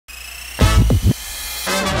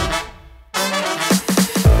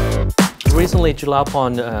recently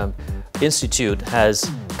Chulabhorn Institute has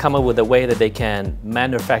come up with a way that they can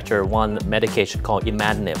manufacture one medication called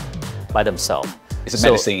IMCRANIB by themselves. It's a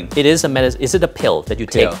medicine. It is a medicine. It's a pill that you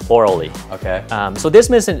take orally. Okay. So this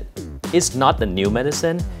medicine is not the new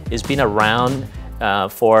medicine. It's been around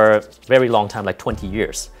for a very long time, like 20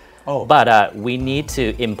 years. Oh. But we need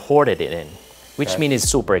to import it in, which means it's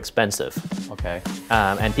super expensive. Okay.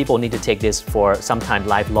 And people need to take this for sometime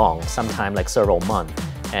lifelong, sometime like several months.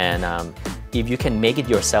 And if you can make it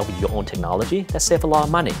yourself with your own technology, that saves a lot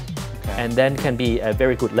of money. Okay. And then can be a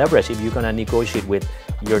very good leverage if you're gonna negotiate with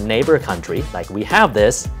your neighbor country, like we have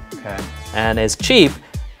this, and it's cheap,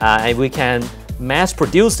 and we can mass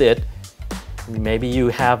produce it, maybe you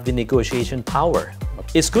have the negotiation power.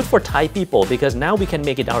 It's good for Thai people because now we can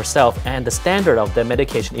make it ourselves, and the standard of the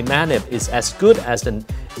medication IMCRANIB is as good as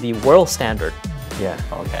the world standard. Yeah,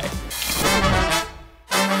 okay.